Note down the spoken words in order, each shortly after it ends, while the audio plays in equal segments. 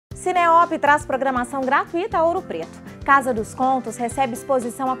CineOP traz programação gratuita a Ouro Preto. Casa dos Contos recebe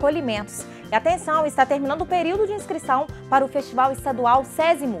exposição Acolhimentos. E atenção, está terminando o período de inscrição para o Festival Estadual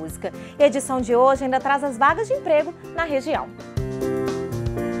Sesi Música. E a edição de hoje ainda traz as vagas de emprego na região.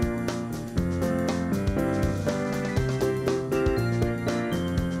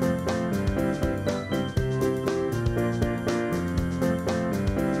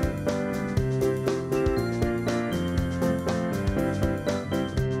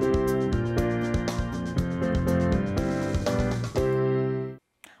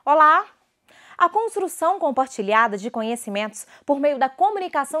 Olá! A construção compartilhada de conhecimentos por meio da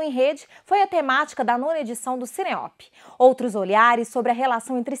comunicação em rede foi a temática da 9ª edição do CineOP. Outros olhares sobre a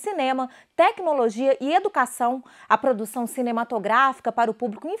relação entre cinema, tecnologia e educação, a produção cinematográfica para o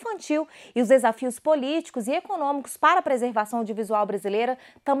público infantil e os desafios políticos e econômicos para a preservação audiovisual brasileira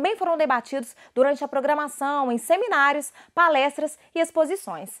também foram debatidos durante a programação, em seminários, palestras e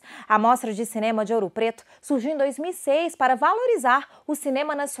exposições. A Mostra de Cinema de Ouro Preto surgiu em 2006 para valorizar o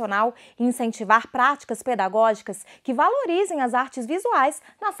cinema nacional e incentivar práticas pedagógicas que valorizem as artes visuais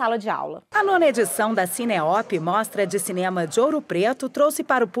na sala de aula. A 9ª edição da CineOP, Mostra de Cinema de Ouro Preto, trouxe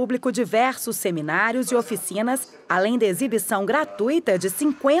para o público diversos seminários e oficinas, além da exibição gratuita de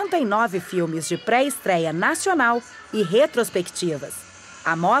 59 filmes de pré-estreia nacional e retrospectivas.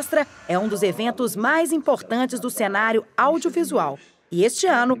 A mostra é um dos eventos mais importantes do cenário audiovisual. E este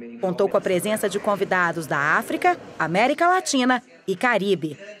ano contou com a presença de convidados da África, América Latina e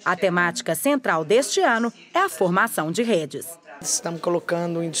Caribe. A temática central deste ano é a formação de redes. Estamos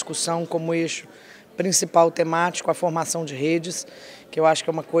colocando em discussão como eixo principal temático a formação de redes, que eu acho que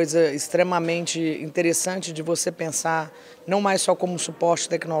é uma coisa extremamente interessante de você pensar, não mais só como suporte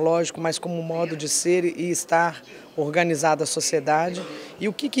tecnológico, mas como modo de ser e estar organizada a sociedade. E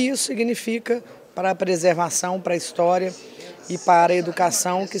o que isso significa para a preservação, para a história e para a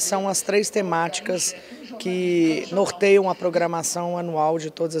educação, que são as 3 temáticas que norteiam a programação anual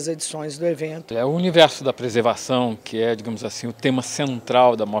de todas as edições do evento. O universo da preservação, que é, digamos assim, o tema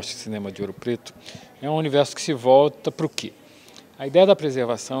central da Mostra de Cinema de Ouro Preto, é um universo que se volta para o quê? A ideia da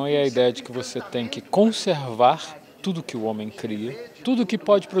preservação é a ideia de que você tem que conservar tudo que o homem cria, tudo que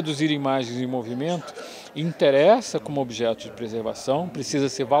pode produzir imagens em movimento, interessa como objeto de preservação, precisa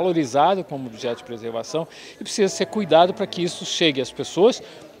ser valorizado como objeto de preservação e precisa ser cuidado para que isso chegue às pessoas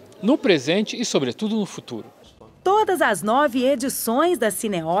no presente e, sobretudo, no futuro. Todas as 9 edições da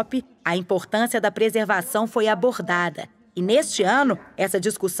CineOP, a importância da preservação foi abordada. E neste ano, essa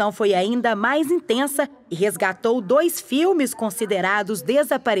discussão foi ainda mais intensa e resgatou 2 filmes considerados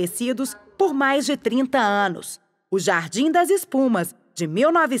desaparecidos por mais de 30 anos. O Jardim das Espumas, de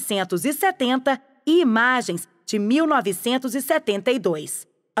 1970, e Imagens, de 1972.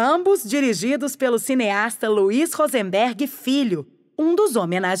 Ambos dirigidos pelo cineasta Luiz Rosenberg Filho, um dos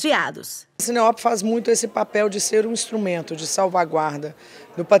homenageados. A CineOP faz muito esse papel de ser um instrumento de salvaguarda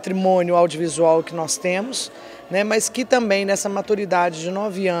do patrimônio audiovisual que nós temos, né, mas que também nessa maturidade de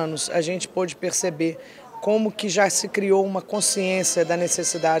 9 anos a gente pôde perceber como que já se criou uma consciência da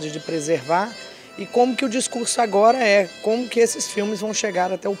necessidade de preservar e como que o discurso agora é, como que esses filmes vão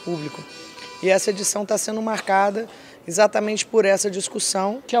chegar até o público. E essa edição está sendo marcada exatamente por essa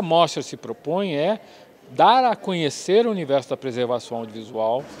discussão. O que a mostra se propõe é dar a conhecer o universo da preservação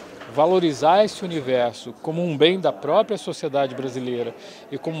audiovisual, valorizar esse universo como um bem da própria sociedade brasileira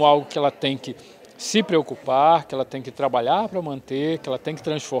e como algo que ela tem que se preocupar, que ela tem que trabalhar para manter, que ela tem que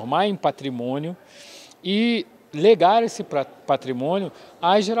transformar em patrimônio e legar esse patrimônio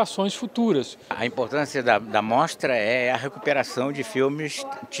às gerações futuras. A importância da mostra é a recuperação de filmes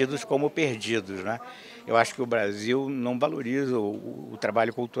tidos como perdidos, né? Eu acho que o Brasil não valoriza o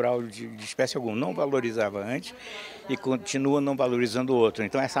trabalho cultural de espécie alguma, não valorizava antes e continua não valorizando o outro.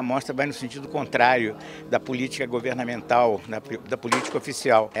 Então essa mostra vai no sentido contrário da política governamental, da política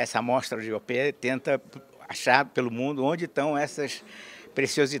oficial. Essa mostra de OP tenta achar pelo mundo onde estão essas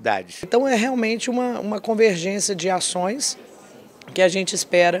preciosidades. Então é realmente uma convergência de ações que a gente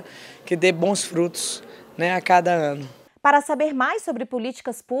espera que dê bons frutos, né, a cada ano. Para saber mais sobre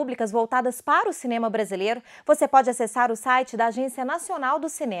políticas públicas voltadas para o cinema brasileiro, você pode acessar o site da Agência Nacional do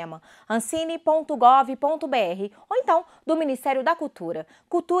Cinema, ancine.gov.br, ou então do Ministério da Cultura,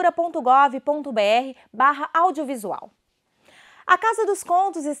 cultura.gov.br/audiovisual. A Casa dos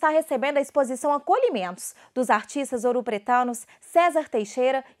Contos está recebendo a exposição Acolhimentos, dos artistas ouropretanos César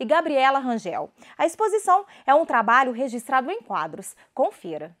Teixeira e Gabriela Rangel. A exposição é um trabalho registrado em quadros.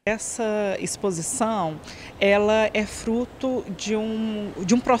 Confira. Essa exposição, ela é fruto de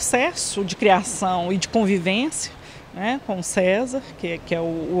um processo de criação e de convivência né, com o César, que é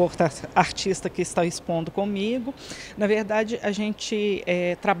o outro artista que está expondo comigo. Na verdade, a gente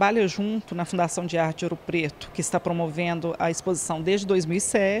trabalha junto na Fundação de Arte de Ouro Preto, que está promovendo a exposição desde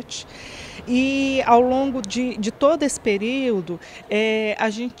 2007. E ao longo de todo esse período, a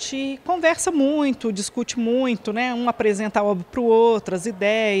gente conversa muito, discute muito, né? Um apresenta a obra para o outro, as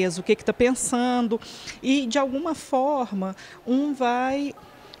ideias, o que está pensando, e de alguma forma um vai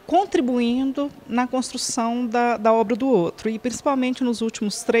contribuindo na construção da obra do outro. E principalmente nos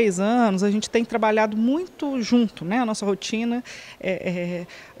últimos 3 anos, a gente tem trabalhado muito junto, né? A nossa rotina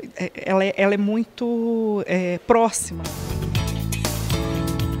ela é muito próxima.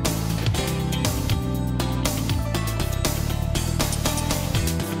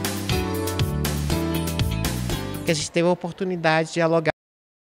 Que a gente teve a oportunidade de dialogar.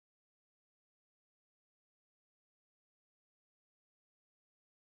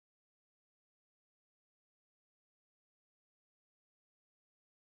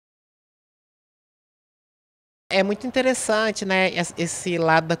 É muito interessante, né, esse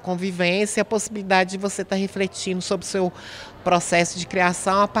lado da convivência, a possibilidade de você estar refletindo sobre o seu processo de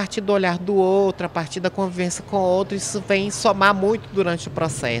criação a partir do olhar do outro, a partir da convivência com o outro. Isso vem somar muito durante o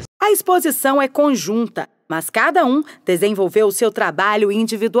processo. A exposição é conjunta, mas cada um desenvolveu o seu trabalho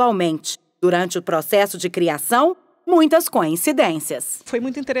individualmente. Durante o processo de criação, muitas coincidências. Foi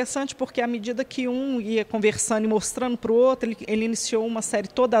muito interessante porque à medida que um ia conversando e mostrando para o outro, ele iniciou uma série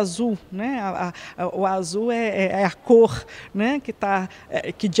toda azul, né? O azul é a cor, né?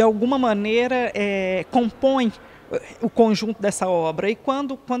 Que de alguma maneira compõe o conjunto dessa obra. E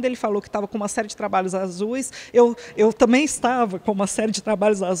quando ele falou que estava com uma série de trabalhos azuis, eu também estava com uma série de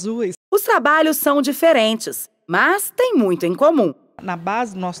trabalhos azuis. Os trabalhos são diferentes, mas têm muito em comum. Na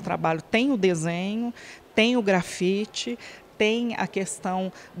base do nosso trabalho tem o desenho, tem o grafite, tem a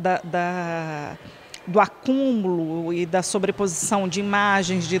questão do acúmulo e da sobreposição de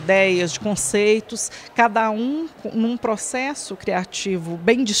imagens, de ideias, de conceitos, cada um num processo criativo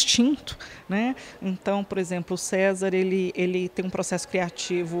bem distinto, né? Então, por exemplo, o César ele tem um processo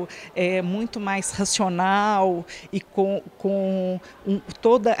criativo muito mais racional e com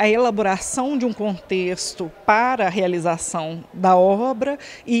toda a elaboração de um contexto para a realização da obra,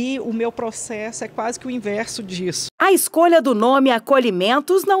 e o meu processo é quase que o inverso disso. A escolha do nome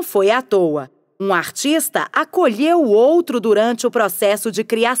Acolhimentos não foi à toa. Um artista acolheu o outro durante o processo de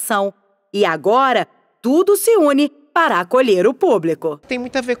criação. E agora, tudo se une para acolher o público. Tem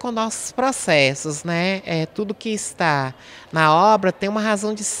muito a ver com nossos processos, né? Tudo que está na obra tem uma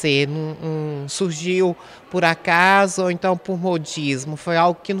razão de ser. Não surgiu por acaso ou então por modismo. Foi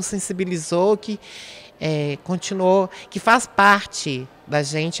algo que nos sensibilizou, que continuou, que faz parte da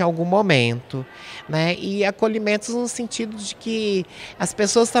gente em algum momento, né? E acolhimentos no sentido de que as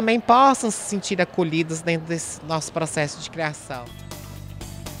pessoas também possam se sentir acolhidas dentro desse nosso processo de criação.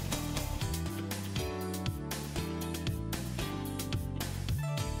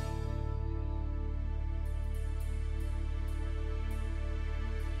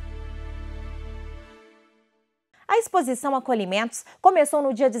 A exposição Acolhimentos começou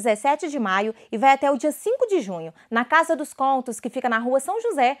no dia 17 de maio e vai até o dia 5 de junho, na Casa dos Contos, que fica na rua São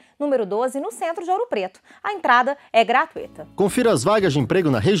José, número 12, no centro de Ouro Preto. A entrada é gratuita. Confira as vagas de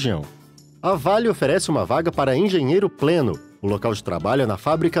emprego na região. A Vale oferece uma vaga para engenheiro pleno. O local de trabalho é na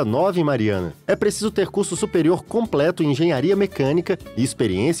Fábrica Nova em Mariana. É preciso ter curso superior completo em engenharia mecânica e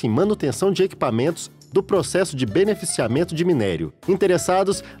experiência em manutenção de equipamentos do processo de beneficiamento de minério.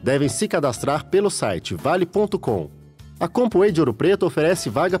 Interessados devem se cadastrar pelo site vale.com. A Compuê de Ouro Preto oferece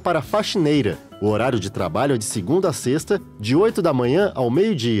vaga para faxineira. O horário de trabalho é de segunda a sexta, de 8 da manhã ao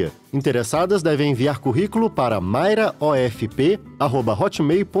meio-dia. Interessadas devem enviar currículo para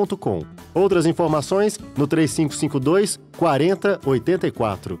mairaofp@hotmail.com. Outras informações no 3552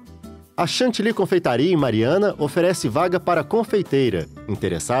 4084. A Chantilly Confeitaria em Mariana oferece vaga para confeiteira.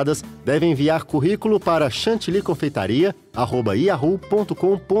 Interessadas devem enviar currículo para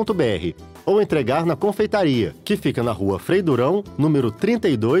chantillyconfeitaria@yahoo.com.br ou entregar na confeitaria, que fica na rua Frei Durão, número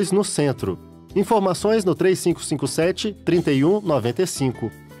 32, no centro. Informações no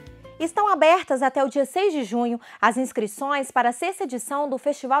 3557-3195. Estão abertas até o dia 6 de junho as inscrições para a 6ª edição do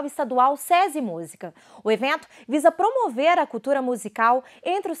Festival Estadual Sesi Música. O evento visa promover a cultura musical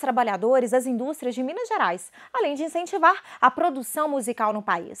entre os trabalhadores das indústrias de Minas Gerais, além de incentivar a produção musical no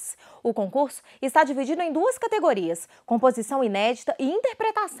país. O concurso está dividido em 2 categorias, composição inédita e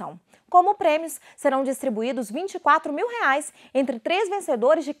interpretação. Como prêmios, serão distribuídos R$ 24 mil entre 3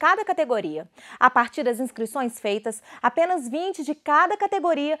 vencedores de cada categoria. A partir das inscrições feitas, apenas 20 de cada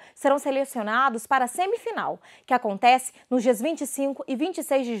categoria serão serão selecionados para a semifinal, que acontece nos dias 25 e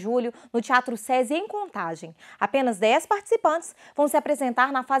 26 de julho no Teatro Sesi em Contagem. Apenas 10 participantes vão se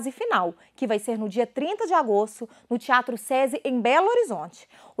apresentar na fase final, que vai ser no dia 30 de agosto no Teatro Sesi em Belo Horizonte.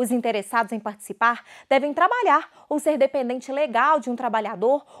 Os interessados em participar devem trabalhar ou ser dependente legal de um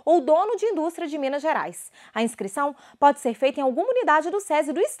trabalhador ou dono de indústria de Minas Gerais. A inscrição pode ser feita em alguma unidade do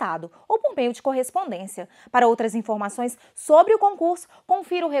SESI do Estado ou por meio de correspondência. Para outras informações sobre o concurso,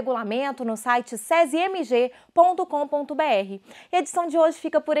 confira o regulamento no site sesimg.com.br. A edição de hoje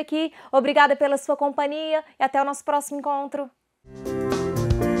fica por aqui. Obrigada pela sua companhia e até o nosso próximo encontro.